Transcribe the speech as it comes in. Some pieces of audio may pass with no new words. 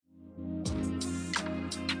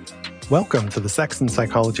Welcome to the Sex and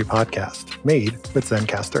Psychology Podcast, made with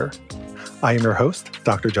Zencastr. I am your host,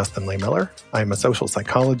 Dr. Justin Lehmiller. I am a social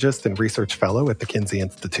psychologist and research fellow at the Kinsey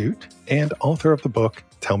Institute and author of the book,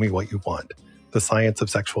 Tell Me What You Want, The Science of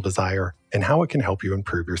Sexual Desire and How It Can Help You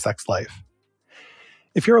Improve Your Sex Life.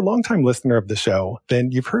 If you're a longtime listener of the show,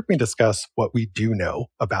 then you've heard me discuss what we do know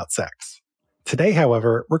about sex. Today,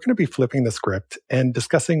 however, we're going to be flipping the script and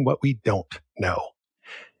discussing what we don't know.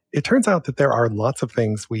 It turns out that there are lots of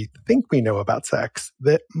things we think we know about sex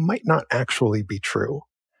that might not actually be true.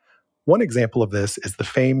 One example of this is the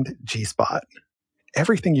famed G-spot.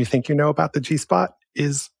 Everything you think you know about the G-spot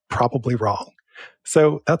is probably wrong.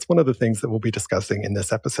 So that's one of the things that we'll be discussing in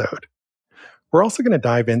this episode. We're also going to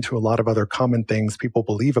dive into a lot of other common things people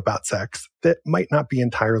believe about sex that might not be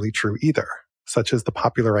entirely true either, such as the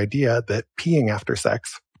popular idea that peeing after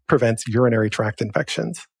sex prevents urinary tract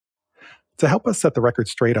infections. To help us set the record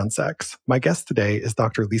straight on sex, my guest today is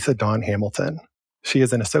Dr. Lisa Dawn Hamilton. She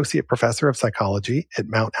is an associate professor of psychology at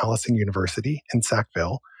Mount Allison University in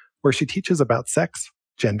Sackville, where she teaches about sex,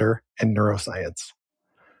 gender, and neuroscience.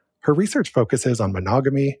 Her research focuses on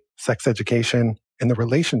monogamy, sex education, and the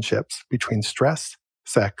relationships between stress,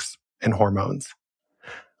 sex, and hormones.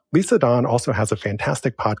 Lisa Dawn also has a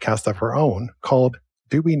fantastic podcast of her own called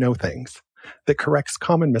Do We Know Things that corrects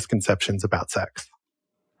common misconceptions about sex.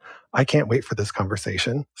 I can't wait for this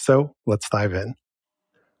conversation, so let's dive in.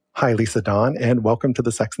 Hi, Lisa Dawn, and welcome to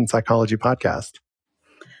the Sex and Psychology Podcast.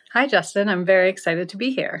 Hi, Justin. I'm very excited to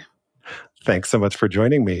be here. Thanks so much for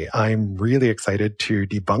joining me. I'm really excited to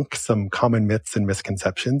debunk some common myths and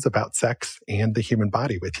misconceptions about sex and the human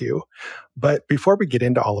body with you. But before we get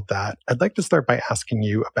into all of that, I'd like to start by asking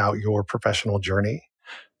you about your professional journey.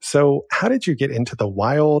 So how did you get into the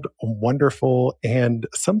wild, wonderful, and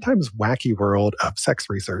sometimes wacky world of sex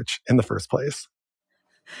research in the first place?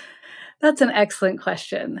 That's an excellent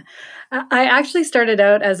question. I actually started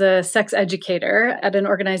out as a sex educator at an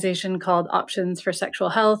organization called Options for Sexual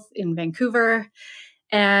Health in Vancouver.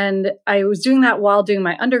 And I was doing that while doing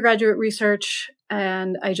my undergraduate research.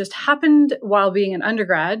 And I just happened, while being an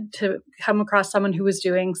undergrad, to come across someone who was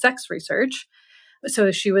doing sex research.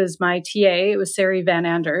 So she was my TA. It was Sari Van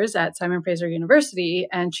Anders at Simon Fraser University.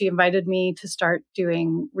 And she invited me to start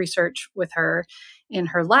doing research with her in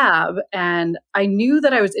her lab. And I knew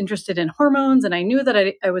that I was interested in hormones, and I knew that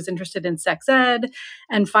I was interested in sex ed.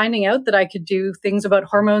 And finding out that I could do things about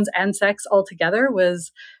hormones and sex all together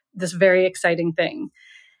was this very exciting thing.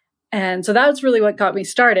 And so that's really what got me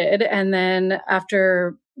started. And then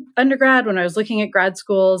after undergrad, when I was looking at grad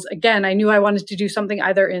schools, again, I knew I wanted to do something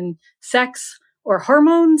either in sex or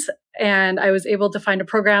hormones. And I was able to find a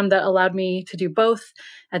program that allowed me to do both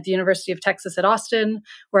at the University of Texas at Austin,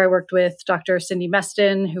 where I worked with Dr. Cindy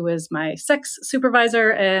Meston, who was my sex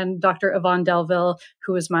supervisor, and Dr. Yvonne Delville,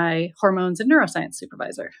 who was my hormones and neuroscience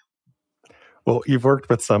supervisor. Well, you've worked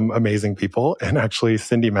with some amazing people. And actually,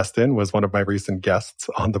 Cindy Meston was one of my recent guests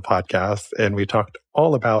on the podcast. And we talked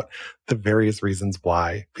all about the various reasons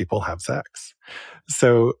why people have sex.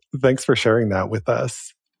 So thanks for sharing that with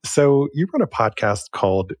us. So you run a podcast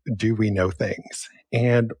called Do We Know Things?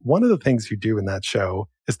 And one of the things you do in that show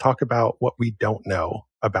is talk about what we don't know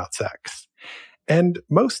about sex. And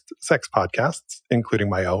most sex podcasts, including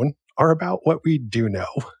my own, are about what we do know.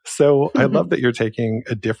 So I love that you're taking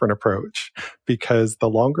a different approach, because the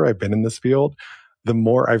longer I've been in this field, the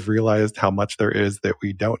more I've realized how much there is that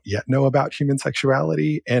we don't yet know about human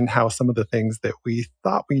sexuality, and how some of the things that we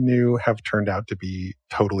thought we knew have turned out to be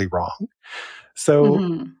totally wrong.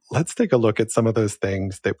 So let's take a look at some of those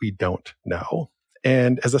things that we don't know.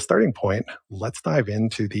 And as a starting point, let's dive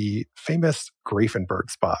into the famous Grafenberg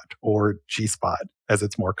spot, or G-spot, as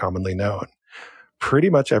it's more commonly known. Pretty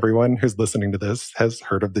much everyone who's listening to this has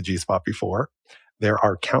heard of the G-spot before. There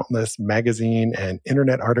are countless magazine and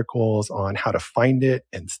internet articles on how to find it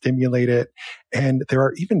and stimulate it. And there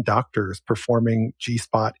are even doctors performing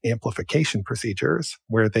G-spot amplification procedures,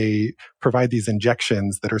 where they provide these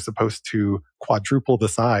injections that are supposed to quadruple the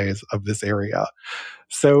size of this area.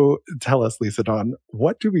 So tell us, Lisa Dawn,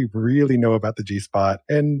 what do we really know about the G-spot,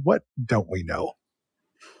 and what don't we know?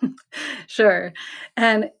 Sure.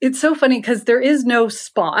 And it's so funny because there is no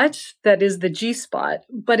spot that is the G-spot,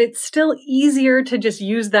 but it's still easier to just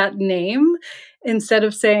use that name instead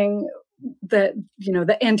of saying that,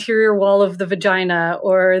 the anterior wall of the vagina,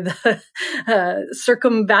 or the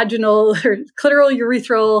circumvaginal or clitoral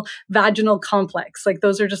urethral vaginal complex. Like,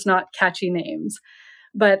 those are just not catchy names.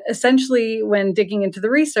 But essentially, when digging into the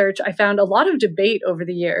research, I found a lot of debate over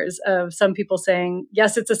the years of some people saying,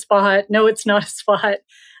 yes, it's a spot. No, it's not a spot.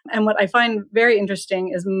 And what I find very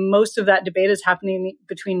interesting is most of that debate is happening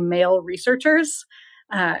between male researchers.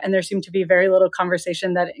 And there seemed to be very little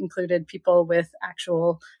conversation that included people with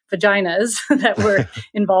actual vaginas that were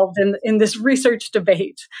involved in this research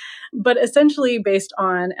debate. But essentially, based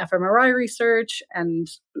on fMRI research and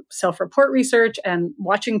self-report research and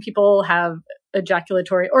watching people have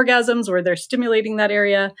ejaculatory orgasms where they're stimulating that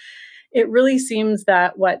area, it really seems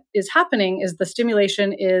that what is happening is the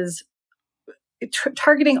stimulation is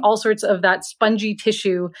targeting all sorts of that spongy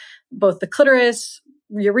tissue, both the clitoris,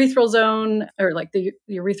 urethral zone, or like the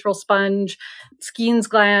urethral sponge, Skene's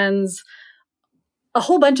glands. A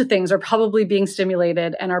whole bunch of things are probably being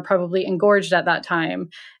stimulated and are probably engorged at that time.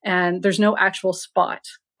 And there's no actual spot.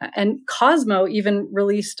 And Cosmo even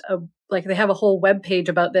released they have a whole web page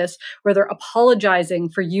about this where they're apologizing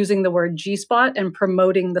for using the word G-spot and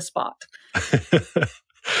promoting the spot.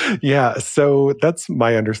 Yeah, so that's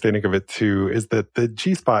my understanding of it too, is that the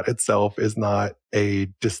G-spot itself is not a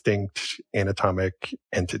distinct anatomic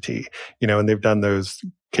entity, and they've done those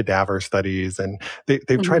cadaver studies and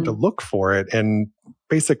they've tried to look for it. And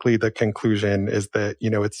basically the conclusion is that,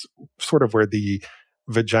 it's sort of where the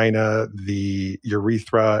vagina, the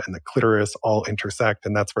urethra, and the clitoris all intersect.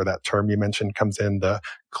 And that's where that term you mentioned comes in, the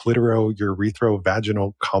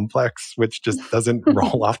clitoro-urethro-vaginal complex, which just doesn't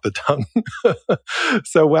roll off the tongue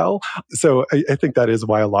so well. So I think that is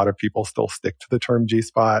why a lot of people still stick to the term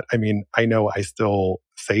G-spot. I mean, I know I still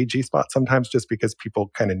say G-spot sometimes just because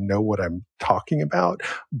people kind of know what I'm talking about,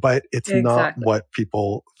 but it's not what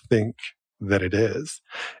people think that it is.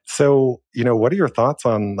 So, what are your thoughts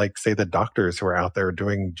on, say, the doctors who are out there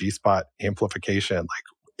doing G-spot amplification?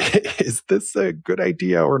 Is this a good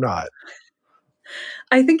idea or not?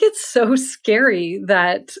 I think it's so scary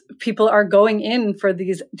that people are going in for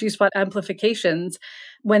these G-spot amplifications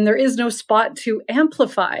when there is no spot to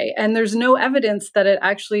amplify and there's no evidence that it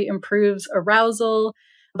actually improves arousal.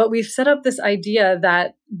 But we've set up this idea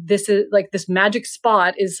that this is this magic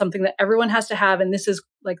spot is something that everyone has to have. And this is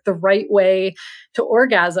the right way to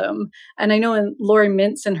orgasm. And I know in Lori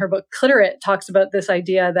Mintz in her book Clitorit talks about this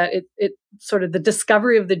idea that it sort of the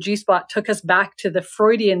discovery of the G-spot took us back to the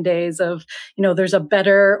Freudian days of, there's a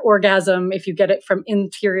better orgasm if you get it from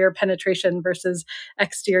interior penetration versus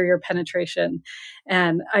exterior penetration.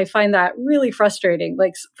 And I find that really frustrating.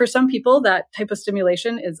 For some people, that type of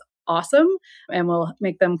stimulation is awesome and will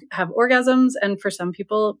make them have orgasms. And for some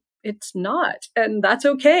people, it's not. And that's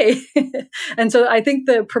okay. And so I think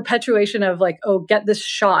the perpetuation of get this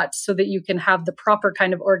shot so that you can have the proper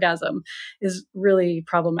kind of orgasm is really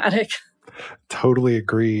problematic. Totally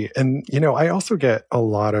agree. And, I also get a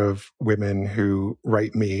lot of women who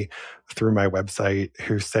write me through my website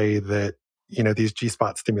who say that, these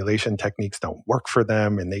G-spot stimulation techniques don't work for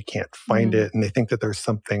them and they can't find it and they think that there's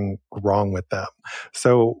something wrong with them.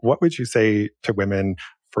 So what would you say to women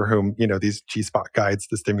for whom, these G-spot guides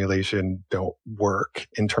to stimulation don't work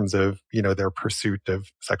in terms of, their pursuit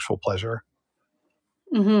of sexual pleasure?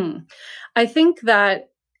 I think that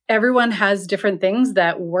everyone has different things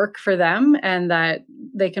that work for them and that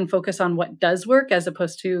they can focus on what does work as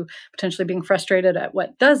opposed to potentially being frustrated at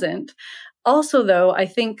what doesn't. Also, though, I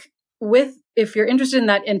think if you're interested in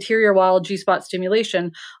that interior wall G-spot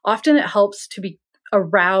stimulation, often it helps to be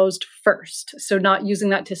aroused first. So not using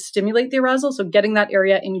that to stimulate the arousal. So getting that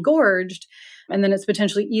area engorged, and then it's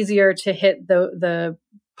potentially easier to hit the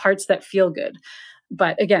parts that feel good.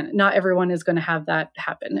 But again, not everyone is going to have that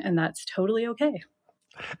happen, and that's totally okay.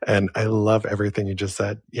 And I love everything you just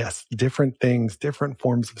said. Yes, different things, different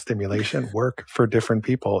forms of stimulation work for different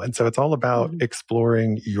people. And so it's all about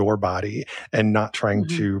exploring your body and not trying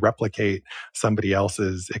to replicate somebody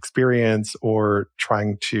else's experience or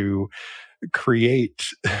trying to create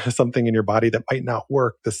something in your body that might not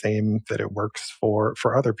work the same that it works for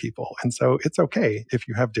other people. And so it's okay if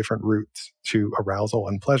you have different routes to arousal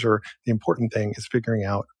and pleasure. The important thing is figuring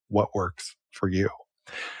out what works for you.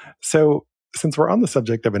 So since we're on the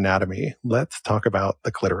subject of anatomy, let's talk about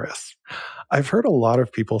the clitoris. I've heard a lot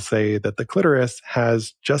of people say that the clitoris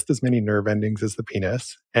has just as many nerve endings as the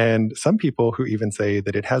penis, and some people who even say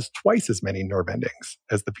that it has twice as many nerve endings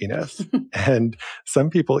as the penis. And some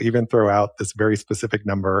people even throw out this very specific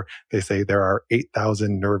number. They say there are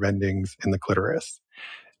 8,000 nerve endings in the clitoris.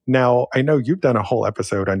 Now, I know you've done a whole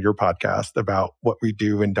episode on your podcast about what we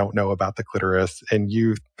do and don't know about the clitoris, and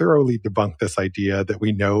you thoroughly debunked this idea that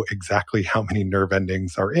we know exactly how many nerve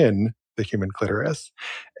endings are in the human clitoris.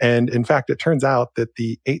 And in fact, it turns out that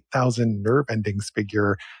the 8,000 nerve endings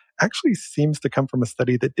figure actually seems to come from a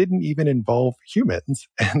study that didn't even involve humans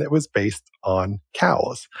and that was based on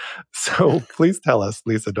cows. So please tell us,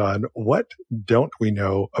 Lisa Dawn, what don't we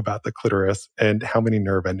know about the clitoris and how many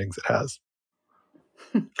nerve endings it has?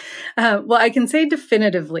 Well, I can say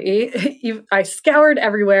definitively, I scoured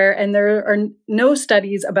everywhere, and there are no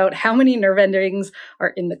studies about how many nerve endings are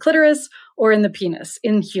in the clitoris or in the penis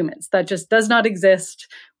in humans. That just does not exist.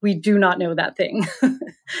 We do not know that thing.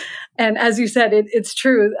 And as you said, it's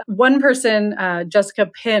true. One person, Jessica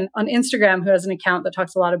Pinn on Instagram, who has an account that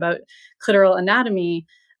talks a lot about clitoral anatomy,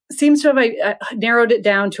 seems to have narrowed it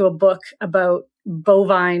down to a book about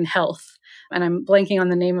bovine health. And I'm blanking on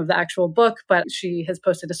the name of the actual book, but she has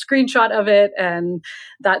posted a screenshot of it. And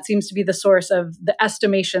that seems to be the source of the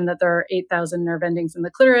estimation that there are 8,000 nerve endings in the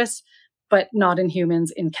clitoris, but not in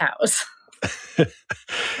humans, in cows.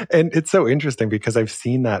 And it's so interesting because I've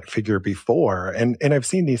seen that figure before. And I've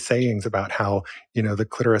seen these sayings about how, the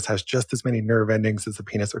clitoris has just as many nerve endings as the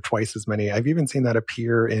penis or twice as many. I've even seen that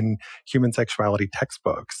appear in human sexuality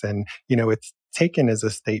textbooks. And, it's taken as a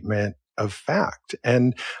statement of fact.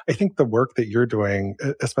 And I think the work that you're doing,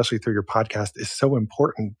 especially through your podcast, is so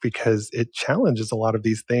important because it challenges a lot of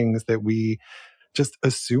these things that we just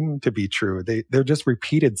assume to be true. They're just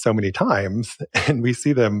repeated so many times, and we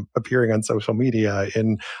see them appearing on social media,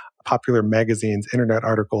 in popular magazines, internet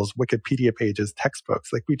articles, Wikipedia pages,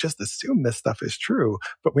 textbooks. Like, we just assume this stuff is true.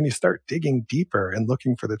 But when you start digging deeper and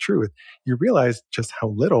looking for the truth, you realize just how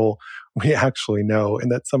little we actually know,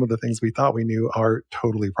 and that some of the things we thought we knew are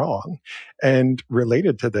totally wrong. And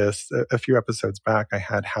related to this, a few episodes back, I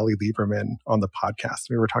had Hallie Lieberman on the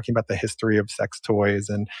podcast. We were talking about the history of sex toys.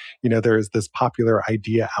 And, there's this popular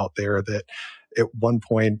idea out there that at one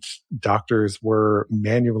point, doctors were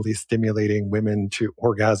manually stimulating women to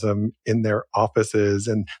orgasm in their offices,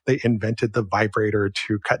 and they invented the vibrator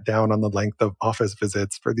to cut down on the length of office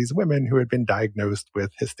visits for these women who had been diagnosed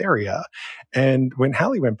with hysteria. And when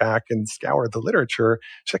Hallie went back and scoured the literature,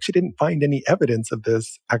 she actually didn't find any evidence of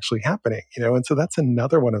this actually happening, and so that's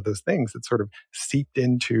another one of those things that sort of seeped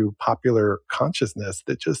into popular consciousness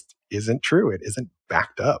that just isn't true. It isn't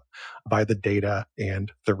backed up by the data and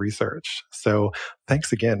the research. So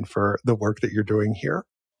thanks again for the work that you're doing here.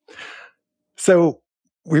 So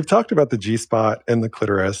we've talked about the G-spot and the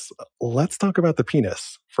clitoris. Let's talk about the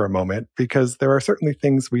penis for a moment, because there are certainly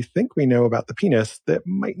things we think we know about the penis that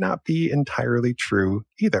might not be entirely true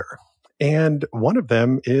either. And one of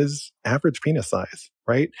them is average penis size,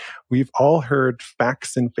 right? We've all heard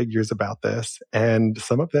facts and figures about this, and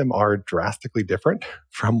some of them are drastically different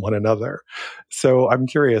from one another. So I'm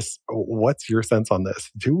curious, what's your sense on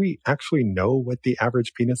this? Do we actually know what the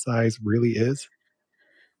average penis size really is?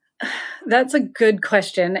 That's a good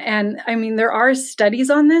question. And I mean, there are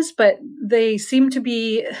studies on this, but they seem to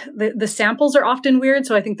be, the samples are often weird.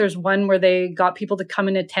 So I think there's one where they got people to come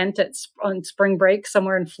in a tent on spring break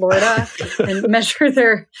somewhere in Florida and measure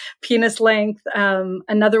their penis length.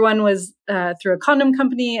 Another one was through a condom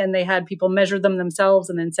company, and they had people measure them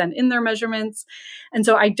themselves and then send in their measurements. And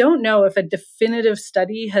so I don't know if a definitive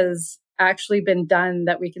study has actually been done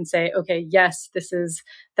that we can say, okay, yes, this is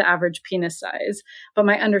the average penis size. But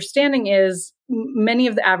my understanding is many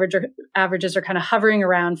of the averages are kind of hovering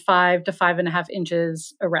around 5 to 5.5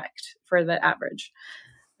 inches erect for the average.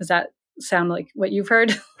 Does that sound like what you've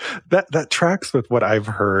heard? That tracks with what I've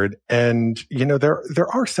heard. And, there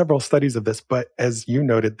are several studies of this, but as you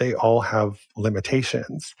noted, they all have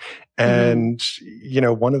limitations. And,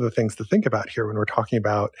 one of the things to think about here when we're talking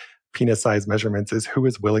about penis size measurements is who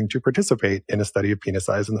is willing to participate in a study of penis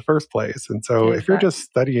size in the first place. And so if you're just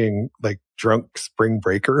studying like drunk spring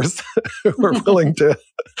breakers who are willing to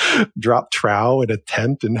drop trow in a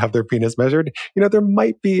tent and have their penis measured, there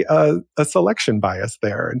might be a selection bias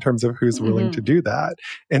there in terms of who's willing to do that.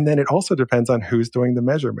 And then it also depends on who's doing the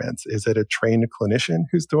measurements. Is it a trained clinician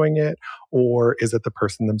who's doing it, or is it the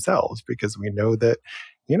person themselves? Because we know that,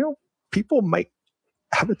 people might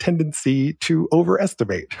have a tendency to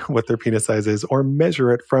overestimate what their penis size is or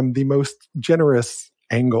measure it from the most generous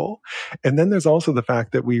angle. And then there's also the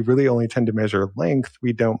fact that we really only tend to measure length.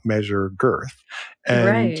 We don't measure girth.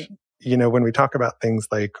 And, when we talk about things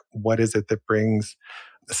like what is it that brings,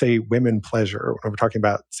 say, women pleasure, when we're talking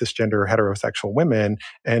about cisgender heterosexual women,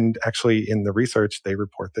 and actually in the research, they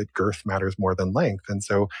report that girth matters more than length. And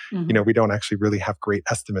so, we don't actually really have great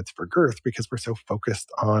estimates for girth because we're so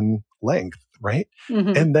focused on length, right?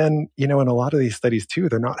 And then, in a lot of these studies too,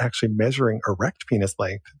 they're not actually measuring erect penis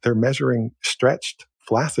length. They're measuring stretched,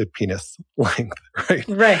 flaccid penis length, right?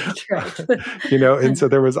 Right. And so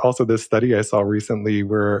there was also this study I saw recently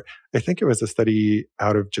where I think it was a study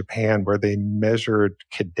out of Japan where they measured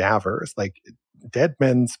cadavers, like dead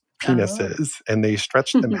men's Oh. penises, and they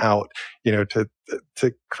stretched them out,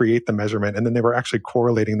 to create the measurement. And then they were actually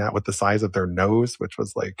correlating that with the size of their nose, which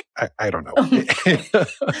was like, I don't know. Oh my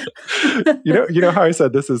God. You know how I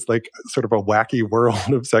said this is like sort of a wacky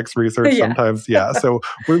world of sex research Yeah. sometimes? Yeah. So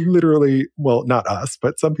we're literally, well, not us,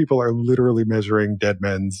 but some people are literally measuring dead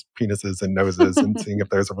men's penises and noses and seeing if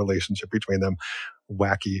there's a relationship between them.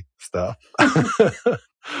 Wacky stuff.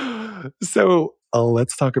 So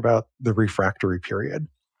let's talk about the refractory period,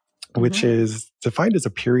 which Mhm. is defined as a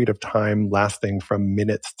period of time lasting from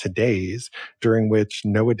minutes to days during which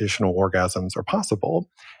no additional orgasms are possible.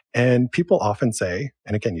 And people often say,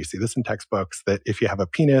 and again, you see this in textbooks, that if you have a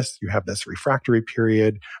penis, you have this refractory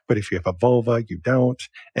period, but if you have a vulva, you don't.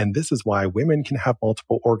 And this is why women can have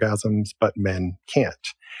multiple orgasms, but men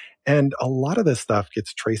can't. And a lot of this stuff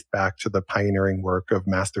gets traced back to the pioneering work of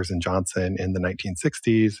Masters and Johnson in the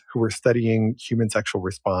 1960s, who were studying human sexual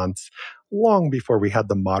response long before we had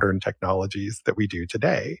the modern technologies that we do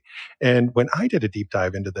today. And when I did a deep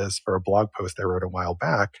dive into this for a blog post I wrote a while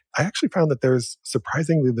back, I actually found that there's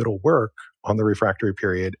surprisingly little work on the refractory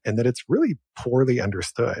period and that it's really poorly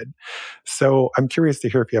understood. So I'm curious to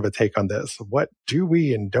hear if you have a take on this. What do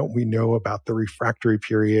we and don't we know about the refractory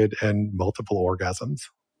period and multiple orgasms?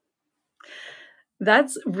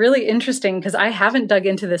 That's really interesting because I haven't dug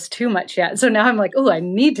into this too much yet. So now I'm like, oh, I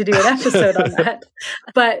need to do an episode on that.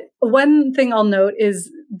 But one thing I'll note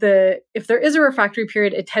is if there is a refractory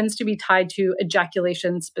period, it tends to be tied to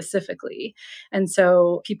ejaculation specifically. And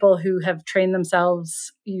so people who have trained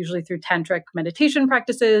themselves, usually through tantric meditation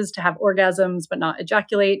practices, to have orgasms but not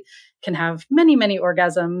ejaculate, can have many, many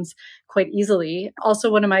orgasms quite easily.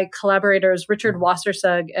 Also, one of my collaborators, Richard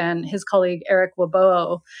Wassersug, and his colleague, Eric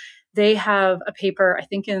Waboa, they have a paper, I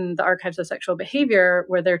think, in the Archives of Sexual Behavior,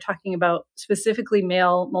 where they're talking about specifically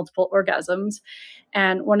male multiple orgasms.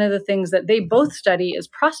 And one of the things that they both study is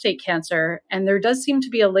prostate cancer. And there does seem to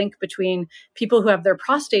be a link between people who have their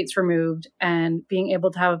prostates removed and being able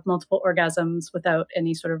to have multiple orgasms without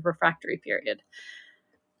any sort of refractory period.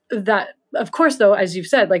 That, of course, though, as you've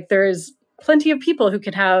said, like there is plenty of people who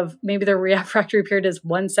can have maybe their refractory period is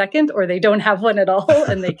 1 second or they don't have one at all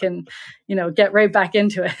and they can, get right back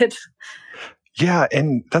into it. Yeah.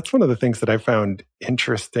 And that's one of the things that I found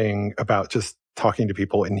interesting about just talking to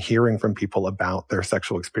people and hearing from people about their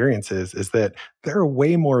sexual experiences is that they're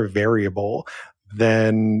way more variable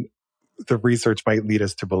than the research might lead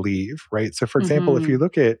us to believe, right? So, for example, if you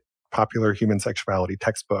look at popular human sexuality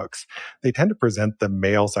textbooks, they tend to present the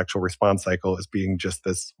male sexual response cycle as being just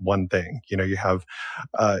this one thing. You have,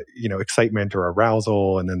 excitement or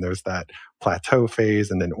arousal, and then there's that plateau phase,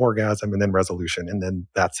 and then orgasm, and then resolution, and then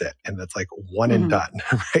that's it. And it's like one and done,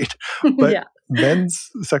 right? But Yeah. men's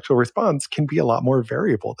sexual response can be a lot more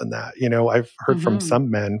variable than that. I've heard from some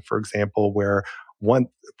men, for example, where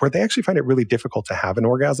they actually find it really difficult to have an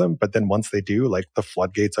orgasm, but then once they do, like the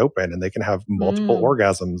floodgates open and they can have multiple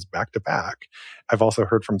orgasms back to back. I've also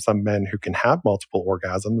heard from some men who can have multiple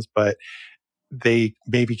orgasms, but they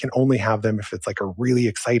maybe can only have them if it's like a really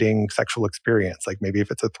exciting sexual experience, like maybe if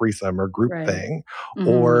it's a threesome or group thing,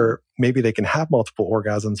 or maybe they can have multiple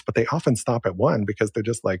orgasms, but they often stop at one because they're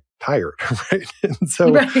just like tired, right? And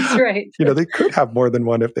so, right. They could have more than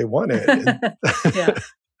one if they wanted. Yeah.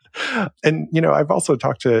 And, I've also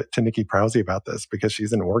talked to Nikki Prause about this because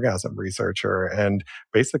she's an orgasm researcher. And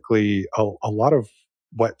basically, a lot of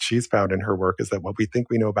what she's found in her work is that what we think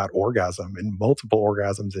we know about orgasm and multiple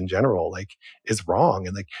orgasms in general, like, is wrong.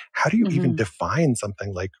 And like, how do you even define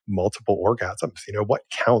something like multiple orgasms? What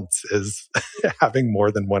counts as having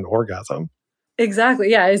more than one orgasm?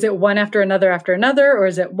 Exactly. Yeah. Is it one after another, or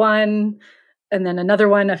is it one and then another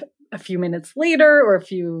one a few minutes later or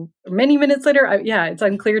many minutes later? It's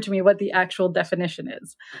unclear to me what the actual definition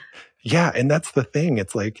is. Yeah. And that's the thing.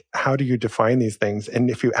 It's like, how do you define these things? And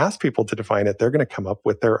if you ask people to define it, they're going to come up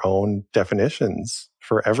with their own definitions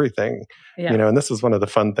for everything. Yeah. And this is one of the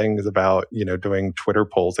fun things about, doing Twitter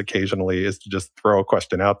polls occasionally is to just throw a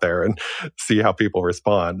question out there and see how people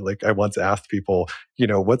respond. Like I once asked people,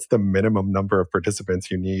 what's the minimum number of participants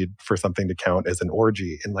you need for something to count as an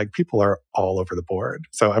orgy? And like people are all over the board.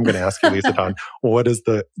 So I'm going to ask you, Lisa Dawn, what is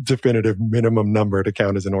the definitive minimum number to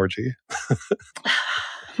count as an orgy?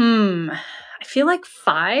 I feel like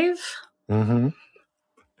 5.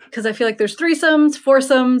 Because I feel like there's threesomes,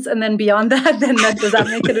 foursomes, and then beyond that, does that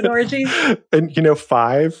make it an orgy? And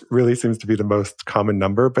 5 really seems to be the most common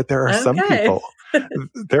number, but there are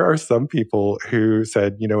some people who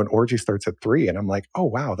said, an orgy starts at 3, and I'm like, oh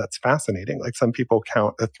wow, that's fascinating. Like some people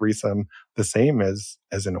count a threesome the same as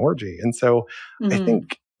an orgy, and so I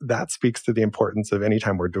think that speaks to the importance of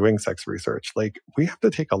anytime we're doing sex research. Like, we have to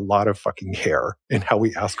take a lot of fucking care in how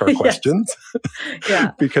we ask our questions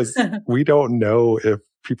Yeah. because we don't know if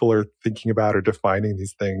people are thinking about or defining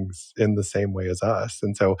these things in the same way as us.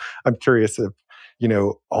 And so I'm curious if,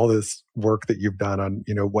 all this work that you've done on,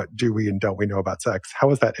 what do we and don't we know about sex, how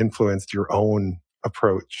has that influenced your own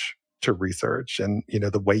approach to research and,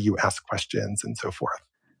 the way you ask questions and so forth?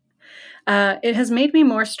 It has made me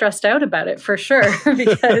more stressed out about it for sure,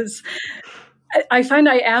 because I find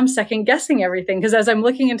I am second guessing everything. Because as I'm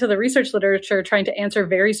looking into the research literature, trying to answer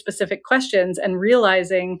very specific questions and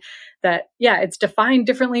realizing that, it's defined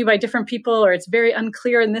differently by different people, or it's very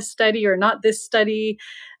unclear in this study or not this study.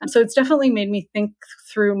 So it's definitely made me think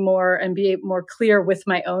through more and be more clear with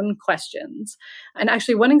my own questions. And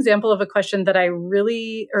actually, one example of a question that I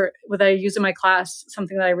use in my class,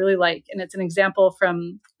 something that I really like, and it's an example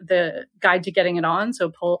from the Guide to Getting It On, so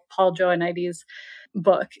Paul Joanniti's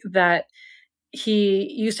book, that he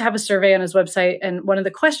used to have a survey on his website. And one of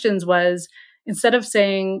the questions was, instead of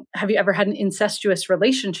saying, have you ever had an incestuous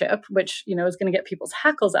relationship, which, is going to get people's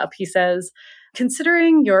hackles up, he says,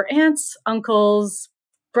 considering your aunts, uncles,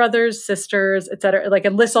 brothers, sisters, etc.,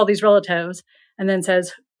 and lists all these relatives, and then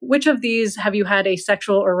says, which of these have you had a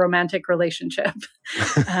sexual or romantic relationship?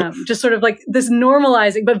 Just sort of like this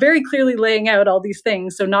normalizing, but very clearly laying out all these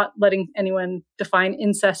things. So not letting anyone define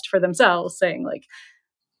incest for themselves, saying like,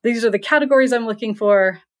 these are the categories I'm looking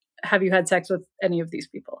for. Have you had sex with any of these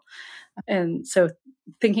people? And so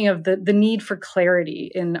thinking of the need for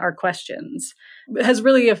clarity in our questions has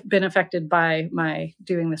really been affected by my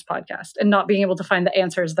doing this podcast and not being able to find the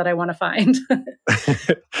answers that I want to find.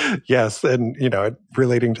 Yes. And,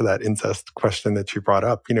 relating to that incest question that you brought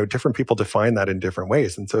up, different people define that in different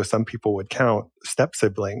ways. And so some people would count step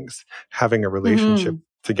siblings having a relationship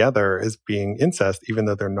together as being incest, even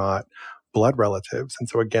though they're not blood relatives. And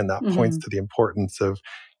so again, that points to the importance of,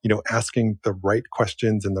 asking the right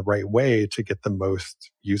questions in the right way to get the most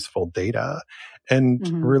useful data. And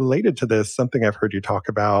related to this, something I've heard you talk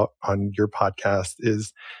about on your podcast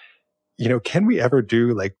is, can we ever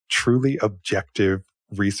do like truly objective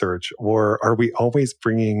research, or are we always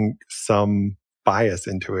bringing some bias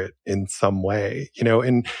into it in some way?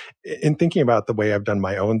 In thinking about the way I've done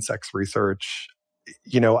my own sex research,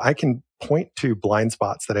 I can point to blind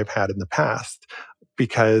spots that I've had in the past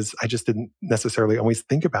because I just didn't necessarily always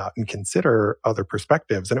think about and consider other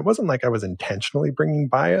perspectives. And it wasn't like I was intentionally bringing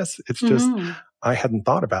bias. It's just I hadn't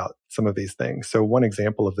thought about some of these things. So one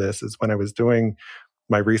example of this is when I was doing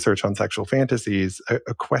my research on sexual fantasies,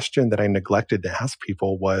 a question that I neglected to ask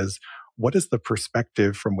people was, what is the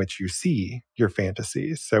perspective from which you see your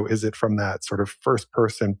fantasies? So is it from that sort of first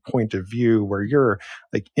person point of view where you're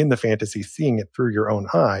like in the fantasy, seeing it through your own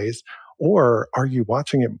eyes? Or are you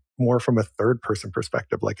watching it more from a third person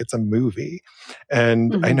perspective, like it's a movie?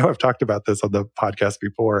 And I know I've talked about this on the podcast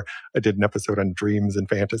before. I did an episode on dreams and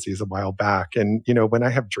fantasies a while back. And, when I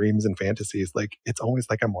have dreams and fantasies, like it's always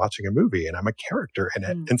like I'm watching a movie and I'm a character in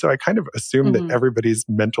it. And so I kind of assumed that everybody's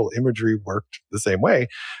mental imagery worked the same way.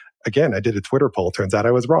 Again, I did a Twitter poll. Turns out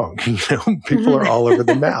I was wrong. People are all over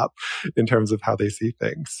the map in terms of how they see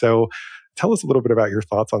things. So tell us a little bit about your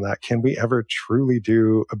thoughts on that. Can we ever truly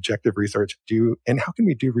do objective research? And how can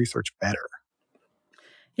we do research better?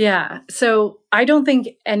 Yeah. So I don't think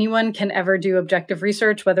anyone can ever do objective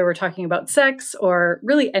research, whether we're talking about sex or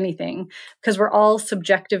really anything, because we're all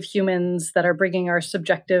subjective humans that are bringing our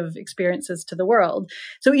subjective experiences to the world.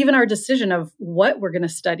 So even our decision of what we're going to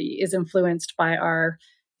study is influenced by our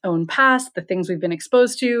own past, the things we've been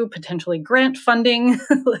exposed to, potentially grant funding.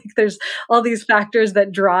 Like there's all these factors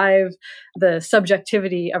that drive the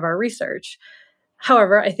subjectivity of our research.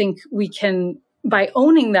 However, I think we can, by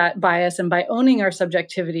owning that bias and by owning our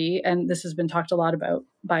subjectivity, and this has been talked a lot about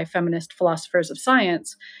by feminist philosophers of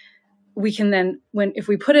science, we can then, if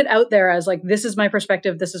we put it out there as like, this is my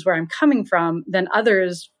perspective, this is where I'm coming from, then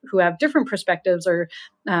others who have different perspectives or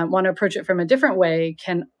want to approach it from a different way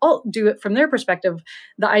can all do it from their perspective.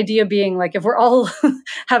 The idea being like, if we're all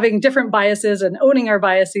having different biases and owning our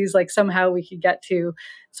biases, like somehow we could get to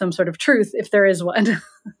some sort of truth if there is one.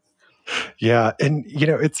 Yeah. And,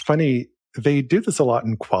 it's funny. They do this a lot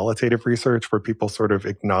in qualitative research where people sort of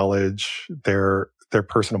acknowledge their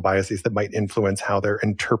personal biases that might influence how they're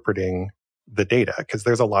interpreting the data, because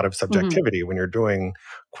there's a lot of subjectivity when you're doing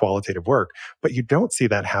qualitative work. But you don't see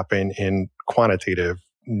that happen in quantitative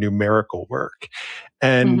numerical work.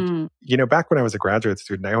 And, back when I was a graduate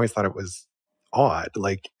student, I always thought it was odd.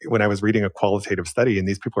 Like when I was reading a qualitative study and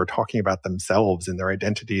these people are talking about themselves and their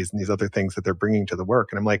identities and these other things that they're bringing to the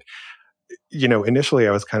work. And I'm like, initially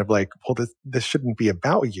I was kind of like, well, this shouldn't be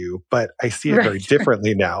about you, but I see it very Right.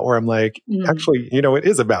 differently now, where I'm like, actually, it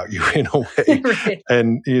is about you in a way. Right.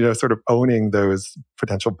 And, sort of owning those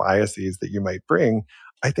potential biases that you might bring,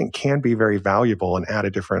 I think can be very valuable and add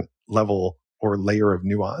a different level or layer of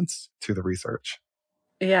nuance to the research.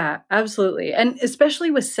 Yeah, absolutely. And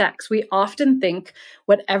especially with sex, we often think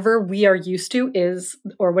whatever we are used to is,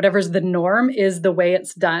 or whatever's the norm is the way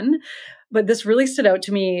it's done. But this really stood out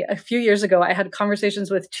to me a few years ago. I had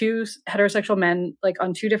conversations with two heterosexual men, like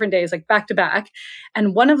on 2 different days, like back to back.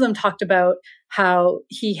 And one of them talked about how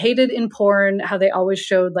he hated in porn, how they always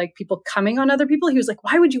showed like people coming on other people. He was like,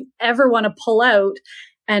 why would you ever want to pull out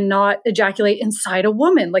and not ejaculate inside a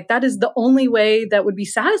woman? Like that is the only way that would be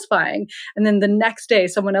satisfying. And then the next day,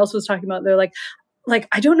 someone else was talking about, they're like,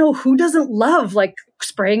 I don't know who doesn't love like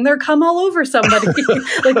spraying their cum all over somebody.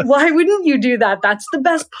 Like, why wouldn't you do that? That's the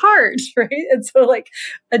best part, right? And so like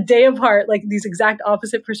a day apart, like these exact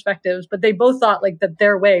opposite perspectives, but they both thought like that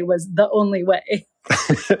their way was the only way.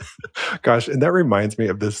 Gosh, and that reminds me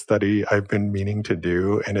of this study I've been meaning to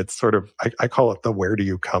do. And it's sort of, I call it the Where Do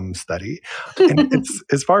You Come study. And it's,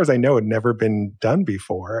 as far as I know, never been done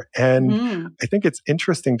before. And I think it's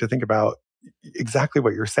interesting to think about exactly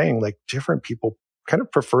what you're saying. Like different people kind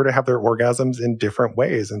of prefer to have their orgasms in different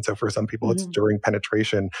ways. And so for some people, it's during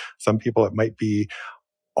penetration. Some people, it might be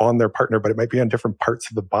on their partner, but it might be on different parts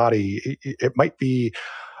of the body. It might be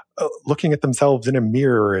looking at themselves in a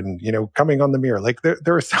mirror and, coming on the mirror. Like there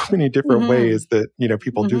are so many different ways that,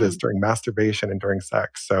 people do this during masturbation and during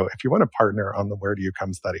sex. So if you want a partner on the Where Do You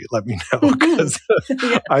Come study, let me know, because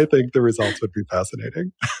I think the results would be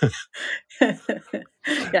fascinating.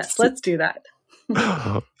 Yes, let's do that.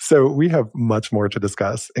 So we have much more to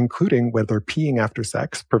discuss, including whether peeing after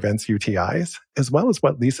sex prevents UTIs, as well as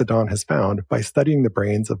what Lisa Dawn has found by studying the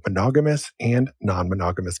brains of monogamous and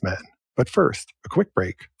non-monogamous men. But first, a quick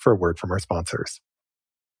break for a word from our sponsors.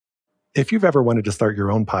 If you've ever wanted to start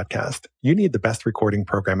your own podcast, you need the best recording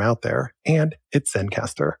program out there, and it's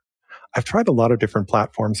Zencastr. I've tried a lot of different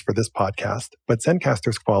platforms for this podcast, but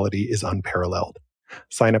Zencastr's quality is unparalleled.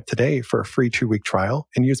 Sign up today for a free 2-week trial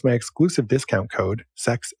and use my exclusive discount code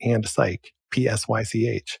SEXandPsych,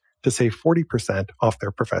 PSYCH, to save 40% off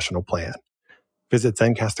their professional plan. Visit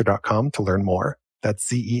Zencastr.com to learn more. That's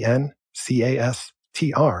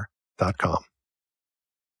ZENCASTR.com.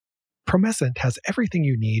 Promescent has everything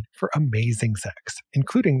you need for amazing sex,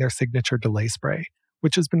 including their signature delay spray,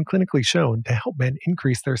 which has been clinically shown to help men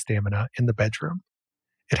increase their stamina in the bedroom.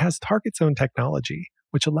 It has Target Zone technology,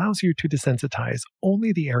 which allows you to desensitize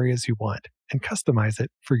only the areas you want and customize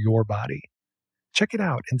it for your body. Check it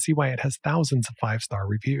out and see why it has thousands of 5-star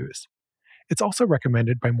reviews. It's also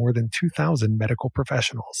recommended by more than 2,000 medical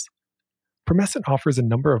professionals. Promescent offers a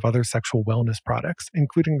number of other sexual wellness products,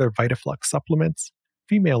 including their VitaFlux supplements,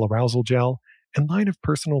 female arousal gel, and line of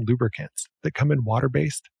personal lubricants that come in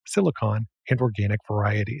water-based, silicone, and organic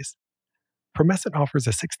varieties. Promescent offers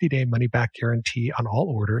a 60-day money-back guarantee on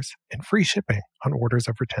all orders and free shipping on orders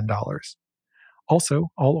over $10. Also,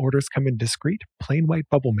 all orders come in discreet, plain white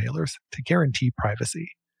bubble mailers to guarantee privacy.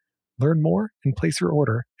 Learn more and place your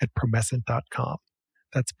order at promescent.com.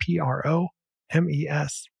 That's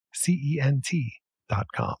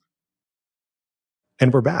PROMESCENT.com.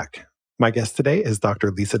 And we're back. My guest today is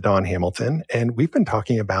Dr. Lisa Dawn Hamilton, and we've been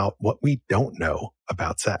talking about what we don't know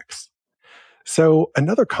about sex. So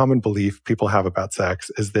another common belief people have about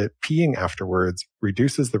sex is that peeing afterwards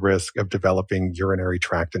reduces the risk of developing urinary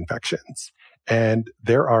tract infections. And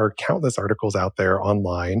there are countless articles out there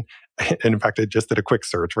online. And in fact, I just did a quick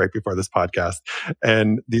search right before this podcast.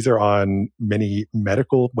 And these are on many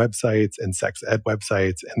medical websites and sex ed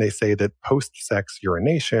websites. And they say that post-sex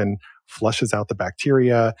urination flushes out the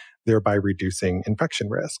bacteria, thereby reducing infection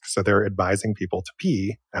risk. So they're advising people to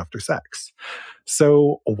pee after sex.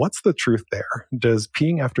 So what's the truth there? Does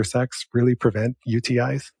peeing after sex really prevent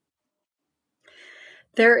UTIs?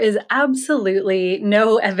 There is absolutely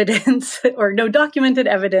no evidence or no documented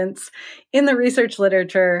evidence in the research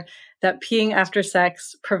literature that peeing after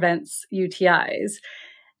sex prevents UTIs.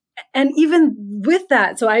 And even with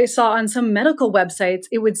that, so I saw on some medical websites,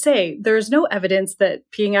 it would say there's no evidence that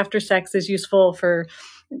peeing after sex is useful for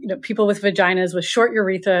people with vaginas with short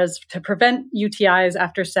urethras to prevent UTIs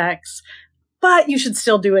after sex, but you should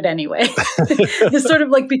still do it anyway. It's sort of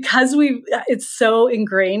like because it's so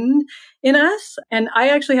ingrained in us. And I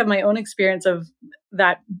actually have my own experience of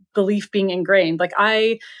that belief being ingrained. Like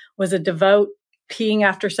I was a devout peeing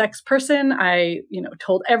after sex person. I,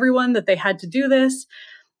 told everyone that they had to do this.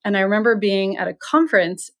 And I remember being at a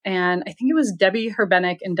conference, and I think it was Debbie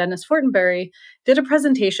Herbenek and Dennis Fortenberry did a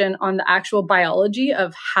presentation on the actual biology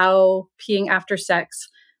of how peeing after sex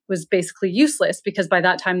was basically useless, because by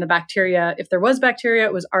that time the bacteria, if there was bacteria,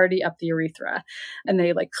 it was already up the urethra. And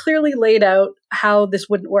they like clearly laid out how this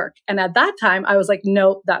wouldn't work. And at that time I was like,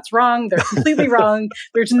 no, that's wrong. They're completely wrong.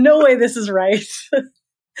 There's no way this is right.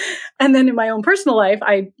 And then in my own personal life,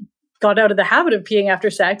 I got out of the habit of peeing after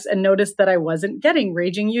sex and noticed that I wasn't getting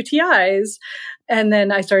raging UTIs. And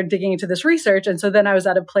then I started digging into this research. And so then I was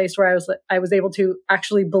at a place where I was able to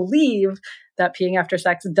actually believe that peeing after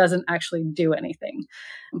sex doesn't actually do anything.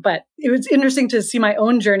 But it was interesting to see my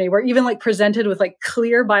own journey where even like presented with like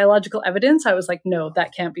clear biological evidence, I was like, no,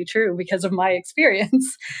 that can't be true because of my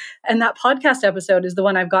experience. And that podcast episode is the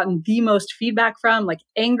one I've gotten the most feedback from, like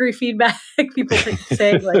angry feedback, people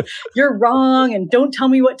saying like, you're wrong and don't tell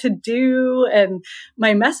me what to do. And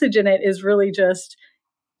my message in it is really just,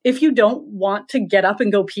 if you don't want to get up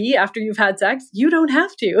and go pee after you've had sex, you don't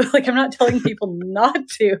have to. Like, I'm not telling people not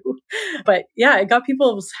to. But yeah, it got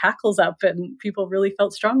people's hackles up and people really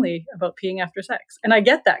felt strongly about peeing after sex. And I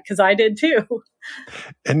get that because I did too.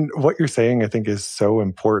 And what you're saying, I think, is so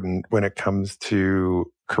important when it comes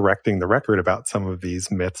to correcting the record about some of these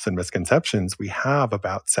myths and misconceptions we have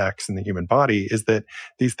about sex in the human body, is that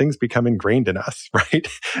these things become ingrained in us, right?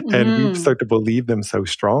 Mm-hmm. And we start to believe them so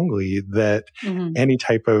strongly that any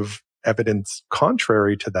type of evidence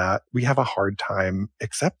contrary to that, we have a hard time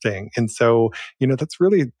accepting. And so, that's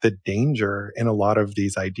really the danger in a lot of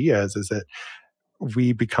these ideas, is that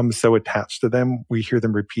we become so attached to them. We hear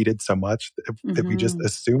them repeated so much that we just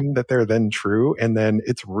assume that they're then true. And then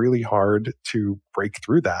it's really hard to break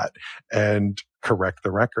through that and correct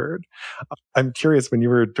the record. I'm curious, when you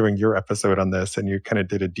were doing your episode on this and you kind of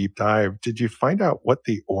did a deep dive, did you find out what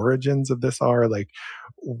the origins of this are? Like,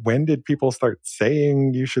 when did people start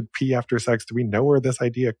saying you should pee after sex? Do we know where this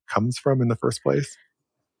idea comes from in the first place?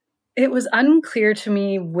 It was unclear to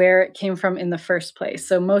me where it came from in the first place.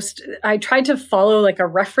 So I tried to follow like a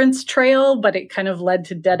reference trail, but it kind of led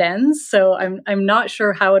to dead ends. So I'm not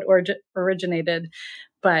sure how it originated,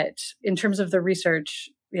 but in terms of the research,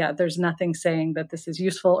 yeah, there's nothing saying that this is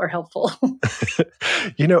useful or helpful.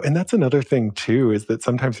 And that's another thing too, is that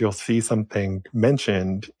sometimes you'll see something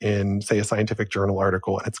mentioned in, say, a scientific journal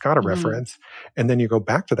article, and it's got a reference. And then you go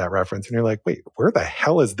back to that reference and you're like, wait, where the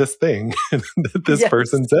hell is this thing that this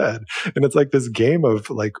person said? And it's like this game of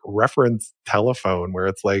like reference telephone where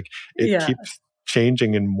it's like, it keeps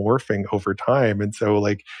changing and morphing over time. And so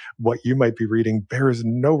like what you might be reading bears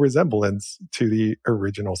no resemblance to the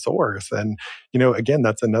original source. And, again,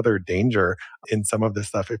 that's another danger in some of this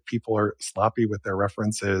stuff. If people are sloppy with their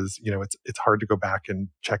references, it's hard to go back and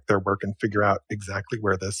check their work and figure out exactly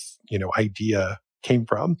where this, idea came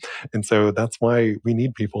from. And so that's why we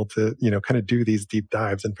need people to, kind of do these deep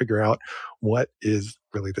dives and figure out what is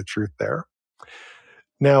really the truth there.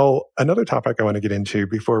 Now, another topic I want to get into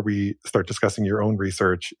before we start discussing your own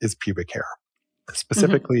research is pubic hair.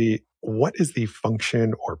 Specifically, what is the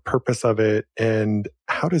function or purpose of it, and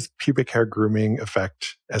how does pubic hair grooming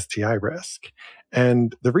affect STI risk?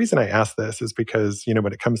 And the reason I ask this is because,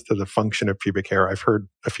 when it comes to the function of pubic hair, I've heard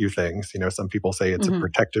a few things. Some people say it's a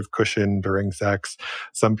protective cushion during sex.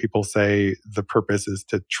 Some people say the purpose is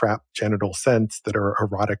to trap genital scents that are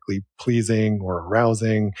erotically pleasing or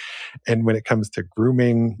arousing. And when it comes to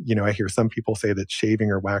grooming, I hear some people say that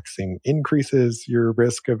shaving or waxing increases your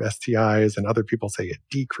risk of STIs, and other people say it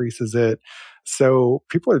decreases it. So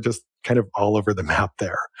people are just kind of all over the map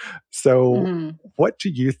there. So what do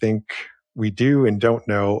you think we do and don't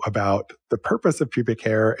know about the purpose of pubic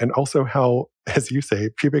hair, and also how, as you say,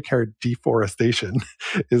 pubic hair deforestation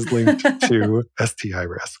is linked to STI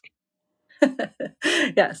risk?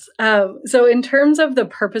 Yes. So in terms of the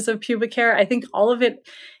purpose of pubic hair, I think all of it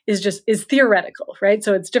is theoretical, right?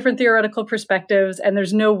 So it's different theoretical perspectives, and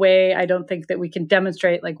there's no way, I don't think, that we can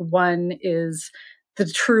demonstrate like one is the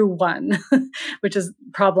true one, which is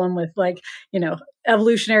the problem with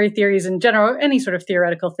evolutionary theories in general. Any sort of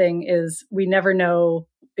theoretical thing is we never know.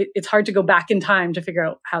 It's hard to go back in time to figure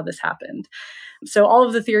out how this happened. So all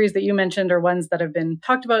of the theories that you mentioned are ones that have been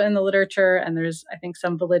talked about in the literature, and there's, I think,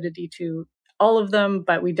 some validity to all of them,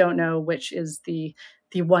 but we don't know which is the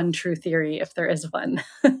one true theory, if there is one.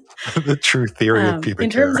 The true theory of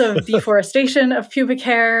pubic hair. In terms of deforestation of pubic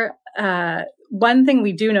hair, one thing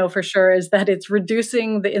we do know for sure is that it's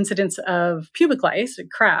reducing the incidence of pubic lice,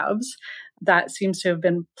 crabs. That seems to have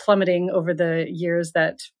been plummeting over the years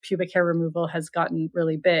that pubic hair removal has gotten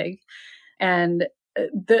really big. And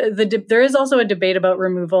there is also a debate about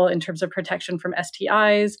removal in terms of protection from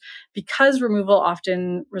STIs, because removal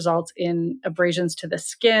often results in abrasions to the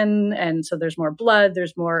skin. And so there's more blood,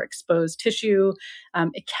 there's more exposed tissue.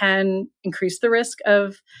 It can increase the risk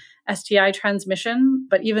of STI transmission,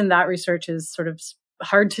 but even that research is sort of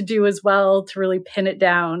hard to do as well, to really pin it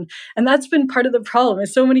down. And that's been part of the problem,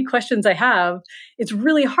 is so many questions I have. It's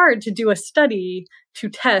really hard to do a study to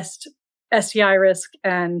test STI risk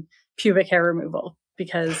and pubic hair removal,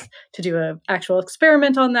 because to do an actual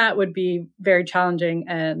experiment on that would be very challenging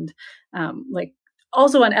and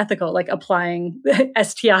also unethical, like applying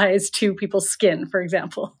STIs to people's skin, for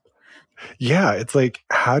example. Yeah, it's like,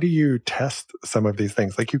 how do you test some of these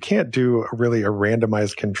things? Like, you can't do a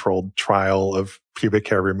randomized controlled trial of pubic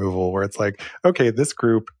hair removal where it's like, okay, this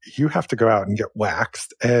group, you have to go out and get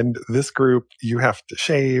waxed, and this group, you have to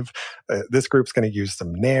shave. This group's going to use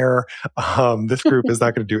some Nair. This group is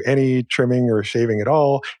not going to do any trimming or shaving at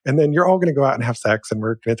all. And then you're all going to go out and have sex, and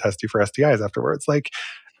we're going to test you for STIs afterwards. Like,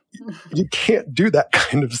 you can't do that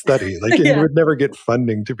kind of study. Like, you would never get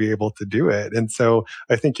funding to be able to do it. And so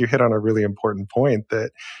I think you hit on a really important point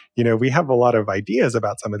that, we have a lot of ideas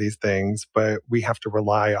about some of these things, but we have to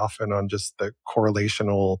rely often on just the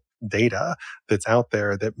correlational data that's out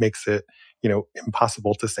there that makes it,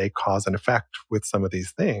 impossible to say cause and effect with some of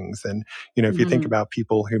these things. And, if you think about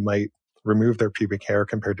people who might remove their pubic hair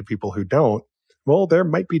compared to people who don't, well, there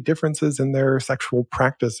might be differences in their sexual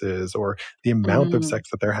practices or the amount of sex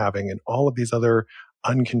that they're having and all of these other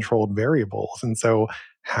uncontrolled variables. And so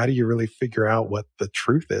how do you really figure out what the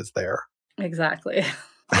truth is there? Exactly.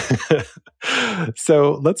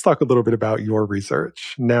 So let's talk a little bit about your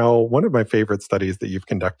research. Now, one of my favorite studies that you've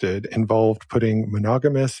conducted involved putting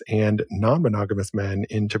monogamous and non-monogamous men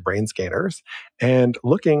into brain scanners and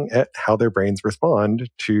looking at how their brains respond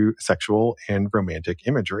to sexual and romantic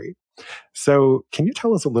imagery. So can you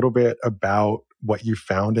tell us a little bit about what you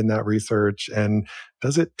found in that research? And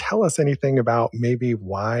does it tell us anything about maybe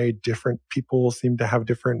why different people seem to have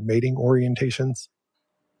different mating orientations?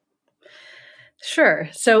 Sure.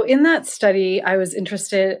 So in that study, I was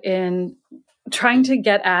interested in trying to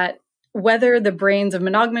get at whether the brains of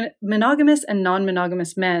monogamous and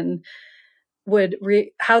non-monogamous men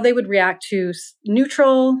how they would react to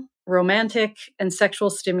neutral, romantic, and sexual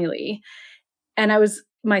stimuli. And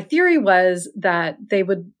my theory was that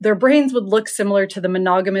their brains would look similar to the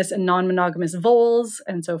monogamous and non-monogamous voles.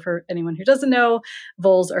 And so for anyone who doesn't know,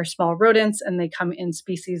 voles are small rodents, and they come in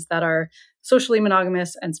species that are socially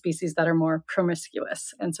monogamous and species that are more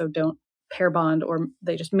promiscuous, and so don't pair bond, or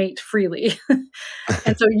they just mate freely.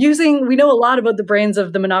 And so we know a lot about the brains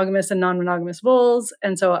of the monogamous and non-monogamous voles.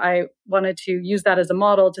 And so I wanted to use that as a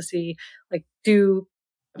model to see, like, do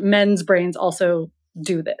men's brains also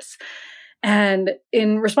do this? And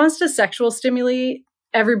in response to sexual stimuli,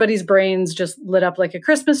 everybody's brains just lit up like a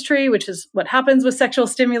Christmas tree, which is what happens with sexual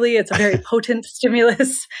stimuli. It's a very potent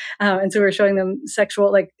stimulus. And so we're showing them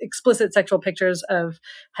explicit sexual pictures of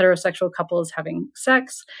heterosexual couples having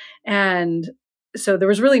sex. And so there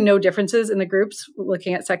was really no differences in the groups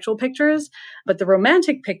looking at sexual pictures, but the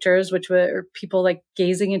romantic pictures, which were people like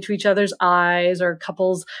gazing into each other's eyes, or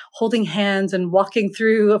couples holding hands and walking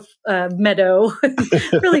through a meadow,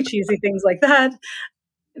 really cheesy things like that.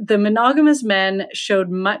 The monogamous men showed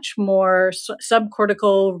much more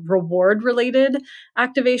subcortical reward-related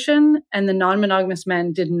activation, and the non-monogamous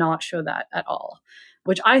men did not show that at all,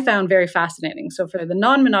 which I found very fascinating. So for the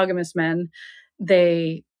non-monogamous men,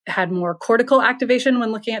 they had more cortical activation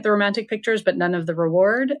when looking at the romantic pictures, but none of the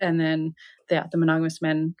reward. And then the monogamous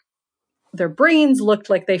men, their brains looked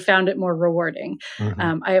like they found it more rewarding.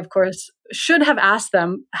 I, of course, should have asked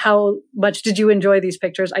them, how much did you enjoy these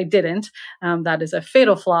pictures? I didn't. That is a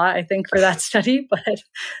fatal flaw, I think, for that study.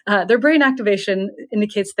 But their brain activation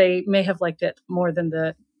indicates they may have liked it more than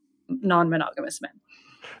the non-monogamous men.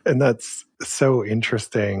 And that's so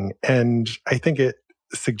interesting. And I think it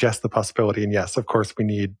suggests the possibility. And yes, of course, we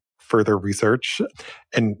need further research,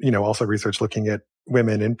 and also research looking at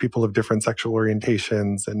women and people of different sexual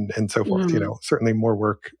orientations and so forth. Certainly more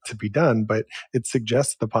work to be done, but it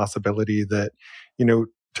suggests the possibility that,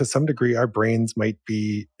 to some degree, our brains might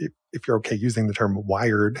be, if you're okay using the term,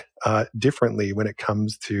 wired differently when it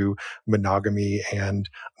comes to monogamy and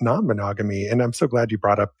non-monogamy. And I'm so glad you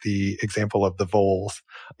brought up the example of the voles.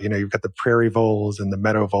 You've got the prairie voles and the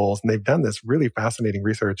meadow voles, and they've done this really fascinating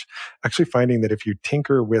research, actually finding that if you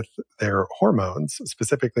tinker with their hormones,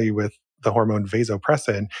 specifically with the hormone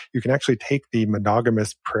vasopressin, you can actually take the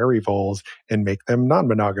monogamous prairie voles and make them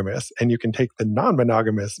non-monogamous. And you can take the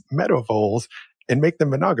non-monogamous meadow voles and make them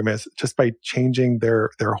monogamous just by changing their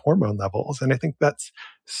hormone levels. And I think that's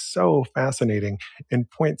so fascinating and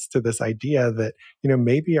points to this idea that,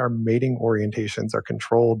 maybe our mating orientations are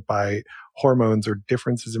controlled by hormones or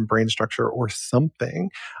differences in brain structure or something.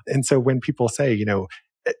 And so when people say,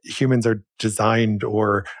 humans are designed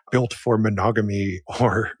or built for monogamy,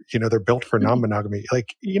 or they're built for non-monogamy,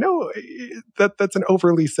 that's an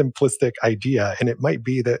overly simplistic idea. And it might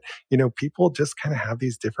be that people just kind of have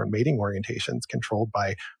these different mating orientations controlled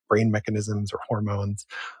by brain mechanisms or hormones.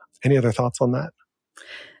 Any other thoughts on that?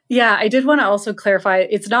 Yeah, I did want to also clarify,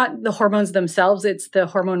 it's not the hormones themselves, it's the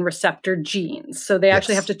hormone receptor genes. So they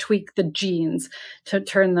actually have to tweak the genes to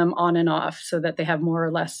turn them on and off so that they have more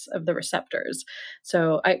or less of the receptors.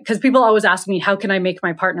 So because people always ask me, how can I make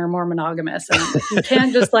my partner more monogamous? And you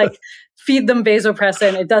can't just feed them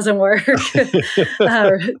vasopressin. It doesn't work.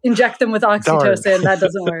 Inject them with oxytocin. That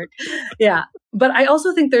doesn't work. Yeah. But I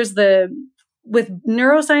also think with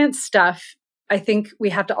neuroscience stuff, I think we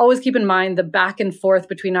have to always keep in mind the back and forth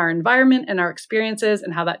between our environment and our experiences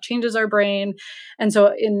and how that changes our brain. And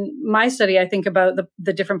so in my study, I think about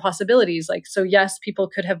the different possibilities. So yes, people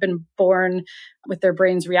could have been born with their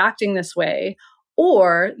brains reacting this way,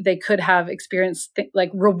 or they could have experienced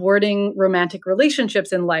rewarding romantic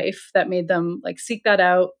relationships in life that made them seek that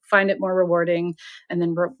out, find it more rewarding, and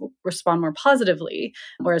then respond more positively.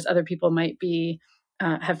 Whereas other people might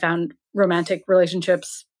have found romantic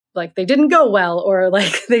relationships they didn't go well, or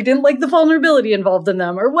they didn't like the vulnerability involved in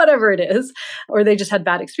them, or whatever it is, or they just had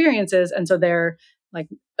bad experiences. And so they're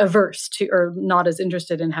averse to, or not as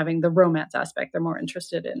interested in having the romance aspect. They're more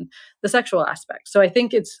interested in the sexual aspect. So I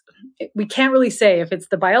think we can't really say if it's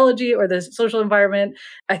the biology or the social environment.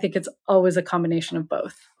 I think it's always a combination of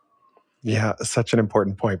both. Yeah, such an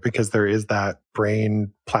important point, because there is that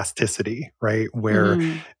brain plasticity, right? Where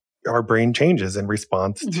our brain changes in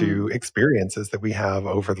response to experiences that we have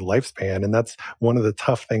over the lifespan. And that's one of the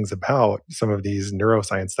tough things about some of these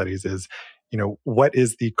neuroscience studies is, what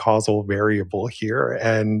is the causal variable here?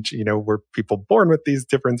 And, were people born with these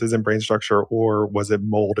differences in brain structure, or was it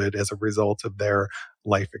molded as a result of their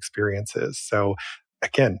life experiences? So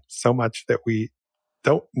again, so much that we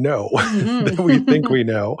don't know that we think we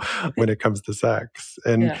know when it comes to sex.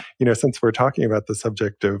 And, since we're talking about the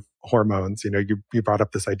subject of hormones, you brought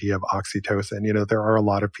up this idea of oxytocin. There are a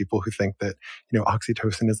lot of people who think that,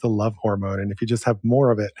 oxytocin is the love hormone. And if you just have more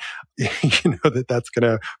of it, that's going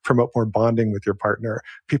to promote more bonding with your partner.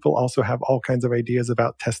 People also have all kinds of ideas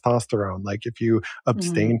about testosterone. Like if you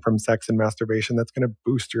abstain from sex and masturbation, that's going to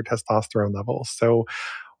boost your testosterone levels. So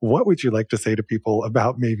what would you like to say to people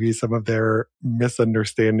about maybe some of their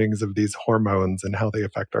misunderstandings of these hormones and how they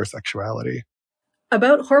affect our sexuality?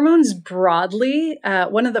 About hormones broadly,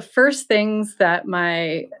 one of the first things that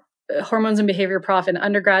my hormones and behavior prof in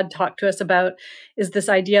undergrad talked to us about is this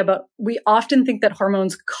idea about, we often think that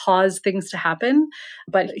hormones cause things to happen.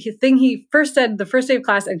 But the thing he first said the first day of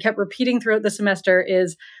class and kept repeating throughout the semester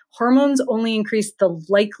is, hormones only increase the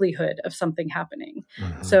likelihood of something happening.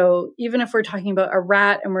 So even if we're talking about a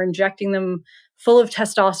rat and we're injecting them full of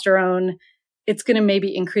testosterone, it's going to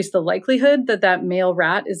maybe increase the likelihood that male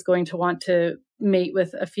rat is going to want to mate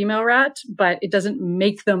with a female rat, but it doesn't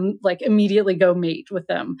make them immediately go mate with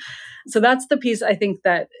them. So that's the piece I think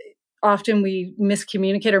that often we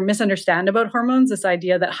miscommunicate or misunderstand about hormones, this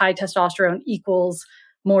idea that high testosterone equals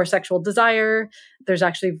more sexual desire. There's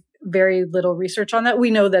actually very little research on that.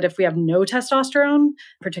 We know that if we have no testosterone,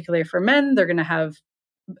 particularly for men, they're going to have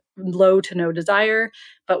low to no desire.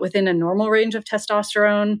 But within a normal range of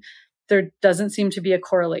testosterone, there doesn't seem to be a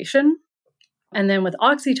correlation. And then with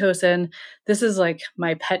oxytocin, this is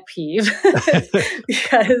my pet peeve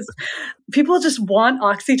because people just want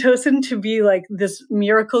oxytocin to be this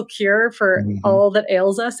miracle cure for all that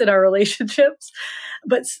ails us in our relationships.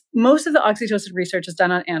 But most of the oxytocin research is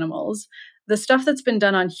done on animals. The stuff that's been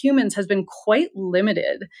done on humans has been quite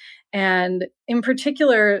limited. And in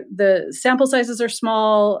particular, the sample sizes are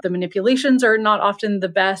small. The manipulations are not often the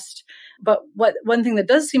best. But one thing that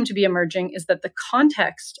does seem to be emerging is that the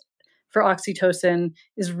context for oxytocin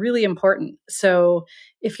is really important. So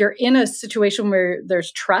if you're in a situation where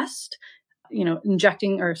there's trust,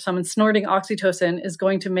 injecting or someone snorting oxytocin is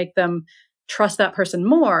going to make them trust that person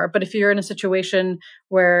more. But if you're in a situation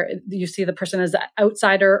where you see the person as the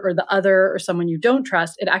outsider or the other or someone you don't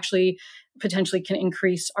trust, it actually potentially can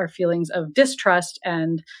increase our feelings of distrust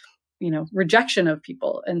and, rejection of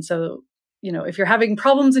people. And so, if you're having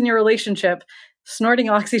problems in your relationship, snorting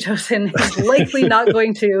oxytocin is likely not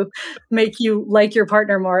going to make you like your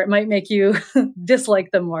partner more. It might make you dislike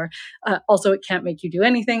them more. Also, it can't make you do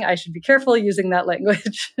anything. I should be careful using that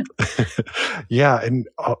language. Yeah. And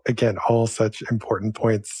again, all such important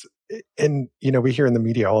points. And, we hear in the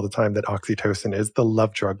media all the time that oxytocin is the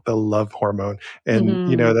love drug, the love hormone. And,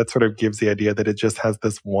 Mm-hmm. that sort of gives the idea that it just has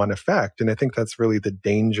this one effect. And I think that's really the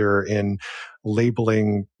danger in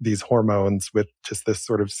labeling these hormones with just this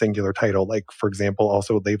sort of singular title. Like, for example,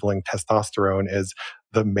 also labeling testosterone as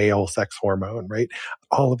the male sex hormone, right?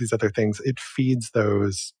 All of these other things, it feeds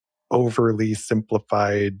those overly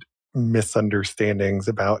simplified misunderstandings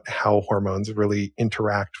about how hormones really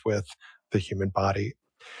interact with the human body.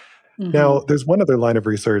 Now, Mm-hmm. there's one other line of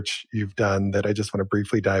research you've done that I just want to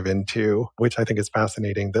briefly dive into, which I think is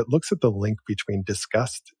fascinating, that looks at the link between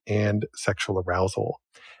disgust and sexual arousal.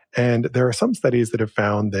 And there are some studies that have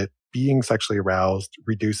found that being sexually aroused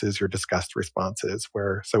reduces your disgust responses,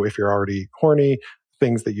 so if you're already horny,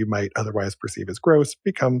 things that you might otherwise perceive as gross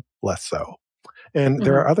become less so. And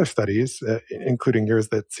there are Mm-hmm. other studies, including yours,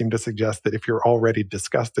 that seem to suggest that if you're already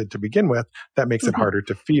disgusted to begin with, that makes it harder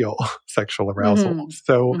to feel sexual arousal. Mm-hmm.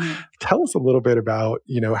 So Mm-hmm. tell us a little bit about,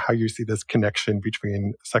 how you see this connection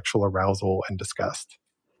between sexual arousal and disgust.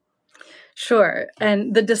 Sure.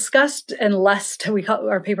 And the disgust and lust,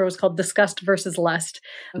 our paper was called Disgust versus Lust.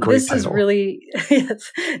 Great This is title. really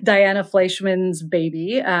yes, Diana Fleischman's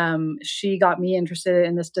baby. She got me interested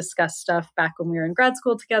in this disgust stuff back when we were in grad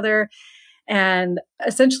school together. And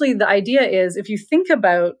essentially, the idea is if you think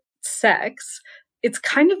about sex, it's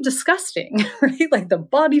kind of disgusting, right? Like the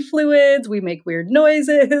body fluids, we make weird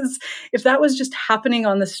noises. If that was just happening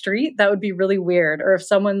on the street, that would be really weird. Or if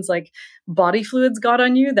someone's like body fluids got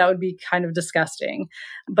on you, that would be kind of disgusting.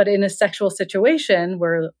 But in a sexual situation,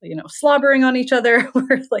 we're, slobbering on each other,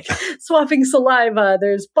 we're like swapping saliva,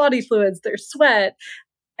 there's body fluids, there's sweat.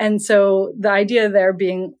 And so the idea there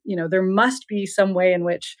being, there must be some way in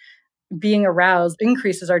which being aroused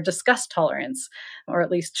increases our disgust tolerance, or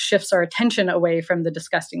at least shifts our attention away from the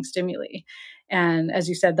disgusting stimuli. And as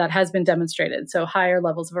you said, that has been demonstrated. So higher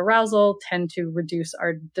levels of arousal tend to reduce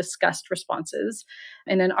our disgust responses.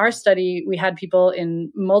 And in our study, we had people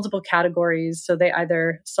in multiple categories. So they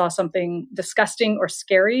either saw something disgusting or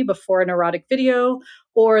scary before an erotic video,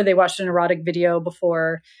 or they watched an erotic video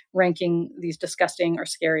before ranking these disgusting or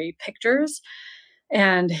scary pictures.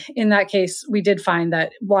 And in that case, we did find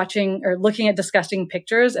that watching or looking at disgusting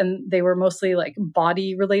pictures, and they were mostly like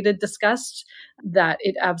body related disgust, that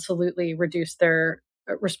it absolutely reduced their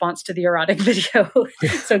response to the erotic video.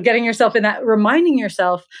 So getting yourself in that, reminding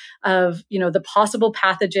yourself of, the possible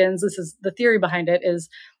pathogens. This is the theory behind it is,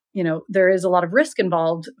 there is a lot of risk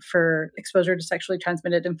involved for exposure to sexually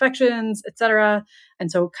transmitted infections, et cetera.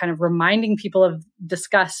 And so kind of reminding people of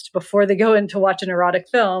disgust before they go in to watch an erotic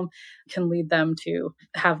film can lead them to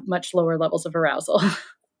have much lower levels of arousal.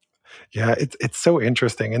 Yeah, it's so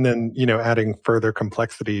interesting. And then, adding further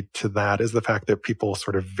complexity to that is the fact that people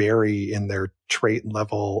sort of vary in their trait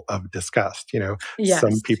level of disgust. Some Yes. Yeah.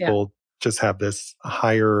 people just have this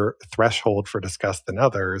higher threshold for disgust than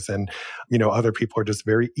others. And, other people are just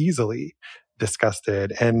very easily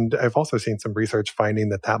disgusted. And I've also seen some research finding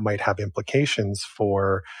that that might have implications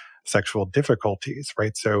for sexual difficulties,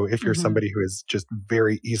 right? So if you're Mm-hmm. somebody who is just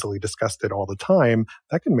very easily disgusted all the time,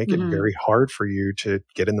 that can make it Mm-hmm. very hard for you to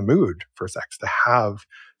get in the mood for sex, to have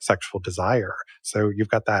sexual desire. So you've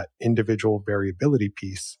got that individual variability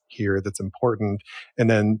piece here that's important. And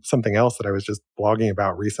then something else that I was just blogging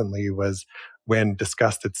about recently was when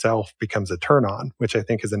disgust itself becomes a turn on, which I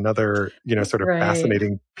think is another, sort of Right.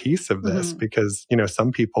 fascinating piece of this Mm-hmm. because,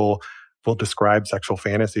 some people will describe sexual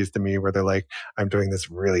fantasies to me where they're like, I'm doing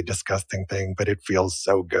this really disgusting thing, but it feels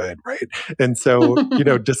so good, right? And so,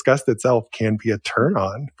 disgust itself can be a turn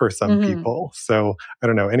on for some Mm-hmm. people. So I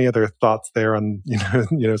don't know, any other thoughts there on,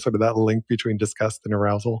 sort of that link between disgust and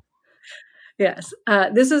arousal? Yes.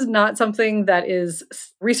 This is not something that is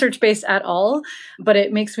research based at all, but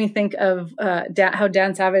it makes me think of how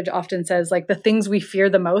Dan Savage often says, like, the things we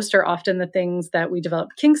fear the most are often the things that we develop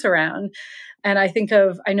kinks around. And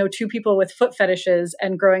I know two people with foot fetishes,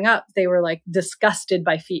 and growing up, they were like disgusted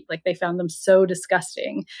by feet. Like they found them so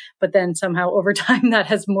disgusting. But then somehow over time, that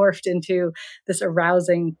has morphed into this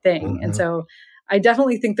arousing thing. And Mhm. so I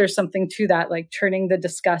definitely think there's something to that, like turning the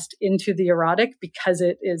disgust into the erotic because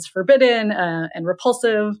it is forbidden and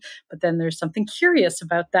repulsive. But then there's something curious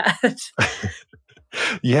about that.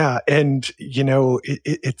 Yeah. And,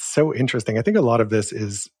 it's so interesting. I think a lot of this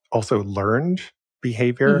is also learned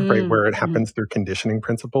behavior, right? Mm-hmm, Where it mm-hmm, happens through conditioning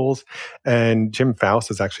principles. And Jim Faust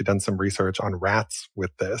has actually done some research on rats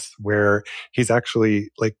with this, where he's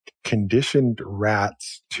actually like conditioned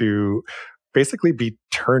rats to basically be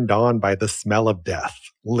turned on by the smell of death,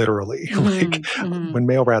 literally. Like mm-hmm, mm-hmm. when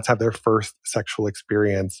male rats have their first sexual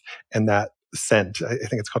experience and that scent, I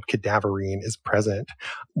think it's called cadaverine, is present,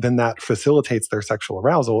 then that facilitates their sexual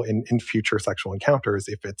arousal in future sexual encounters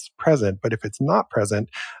if it's present. But if it's not present,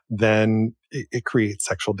 then it creates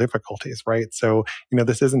sexual difficulties, right? So,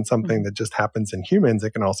 this isn't something that just happens in humans.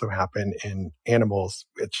 It can also happen in animals,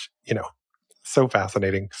 which, so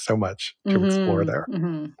fascinating, so much to explore there.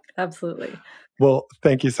 Absolutely. Well,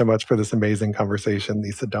 thank you so much for this amazing conversation,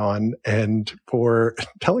 Lisa Dawn, and for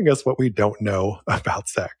telling us what we don't know about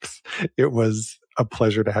sex. It was a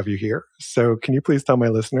pleasure to have you here. So can you please tell my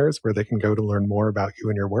listeners where they can go to learn more about you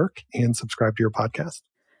and your work and subscribe to your podcast?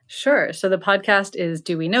 Sure. So the podcast is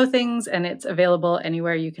Do We Know Things, and it's available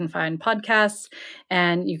anywhere you can find podcasts.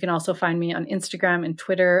 And you can also find me on Instagram and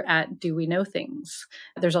Twitter at Do We Know Things.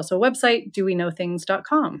 There's also a website,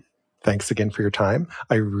 doweknowthings.com. Thanks again for your time.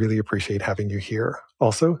 I really appreciate having you here.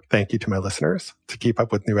 Also, thank you to my listeners. To keep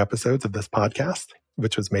up with new episodes of this podcast,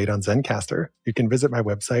 which was made on Zencastr, you can visit my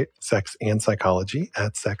website, Sex and Psychology,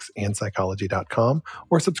 at sexandpsychology.com,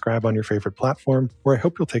 or subscribe on your favorite platform, where I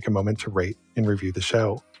hope you'll take a moment to rate and review the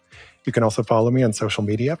show. You can also follow me on social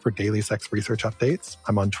media for daily sex research updates.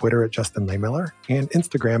 I'm on Twitter at Justin Lehmiller and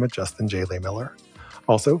Instagram at Justin J. Lehmiller.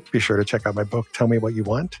 Also, be sure to check out my book, Tell Me What You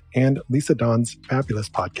Want, and Lisa Dawn's fabulous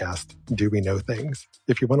podcast, Do We Know Things,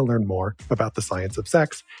 if you want to learn more about the science of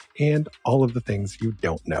sex and all of the things you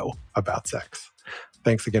don't know about sex.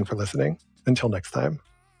 Thanks again for listening. Until next time.